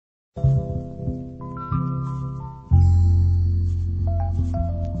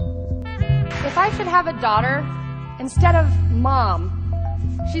I should have a daughter, instead of Mom,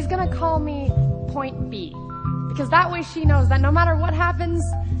 she's gonna call me Point B. Because that way she knows that no matter what happens,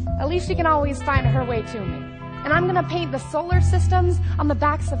 at least she can always find her way to me. And I'm gonna paint the solar systems on the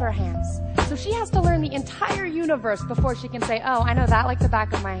backs of her hands. So she has to learn the entire universe before she can say, oh, I know that like the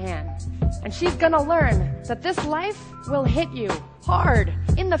back of my hand. And she's gonna learn that this life will hit you hard,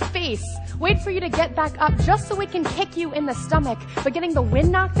 in the face, wait for you to get back up just so it can kick you in the stomach. But getting the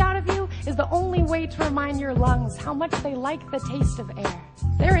wind knocked out of you is the only way to remind your lungs how much they like the taste of air.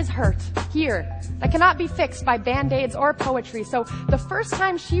 There is hurt here that cannot be fixed by band-aids or poetry. So the first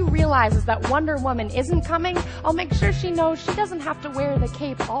time she realizes that Wonder Woman isn't coming, I'll make sure she knows she doesn't have to wear the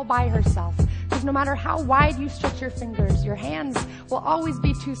cape all by herself. Because no matter how wide you stretch your fingers, your hands will always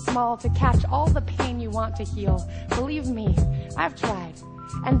be too small to catch all the pain you want to heal. Believe me, I've tried.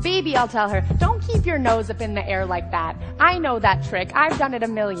 And baby, I'll tell her, don't keep your nose up in the air like that. I know that trick. I've done it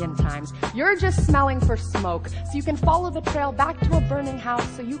 1,000,000 times. You're just smelling for smoke, so you can follow the trail back to a burning house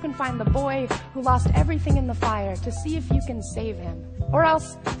so you can find the boy who lost everything in the fire to see if you can save him. Or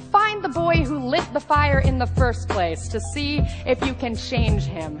else, find the boy who lit the fire in the first place to see if you can change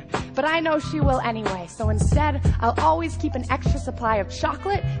him. But I know she will anyway, so instead, I'll always keep an extra supply of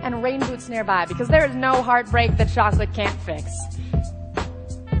chocolate and rain boots nearby, because there is no heartbreak that chocolate can't fix.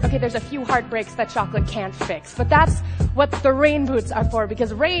 Okay, there's a few heartbreaks that chocolate can't fix, but that's what the rain boots are for,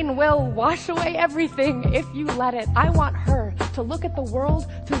 because rain will wash away everything if you let it. I want her to look at the world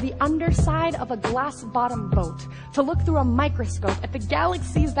through the underside of a glass-bottom boat, to look through a microscope at the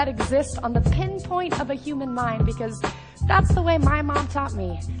galaxies that exist on the pinpoint of a human mind, because that's the way my mom taught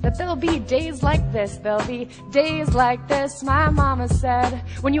me, that there'll be days like this, there'll be days like this, my mama said.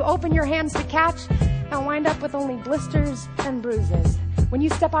 When you open your hands to catch, and wind up with only blisters and bruises. When you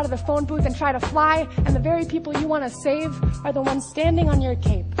step out of the phone booth and try to fly, and the very people you want to save are the ones standing on your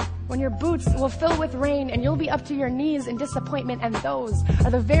cape. When your boots will fill with rain and you'll be up to your knees in disappointment, and those are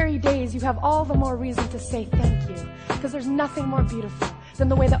the very days you have all the more reason to say thank you. Because there's nothing more beautiful than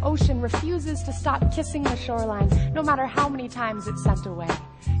the way the ocean refuses to stop kissing the shoreline, no matter how many times it's sent away.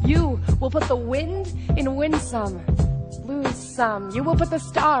 You will put the wind in win some, lose some. You will put the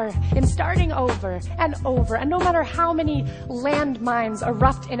star in starting over and over. And no matter how many landmines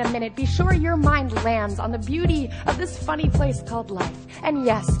erupt in a minute, be sure your mind lands on the beauty of this funny place called life. And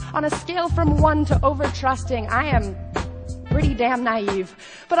yes, on a scale from 1 to over-trusting, I am pretty damn naive.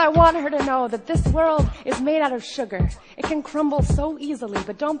 But I want her to know that this world is made out of sugar. It can crumble so easily,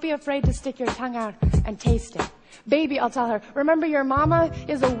 but don't be afraid to stick your tongue out and taste it. Baby, I'll tell her, remember your mama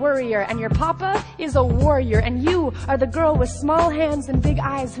is a worrier and your papa is a warrior, and you are the girl with small hands and big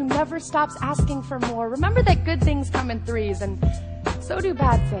eyes who never stops asking for more. Remember that good things come in threes, and so do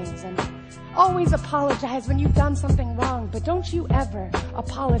bad things, and always apologize when you've done something wrong, but don't you ever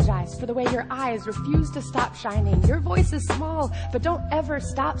apologize for the way your eyes refuse to stop shining. Your voice is small, but don't ever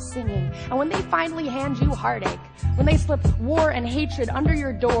stop singing. And when they finally hand you heartache, when they slip war and hatred under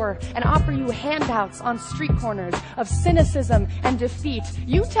your door and offer you handouts on street corners of cynicism and defeat,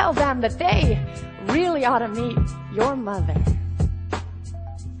 you tell them that they really ought to meet your mother.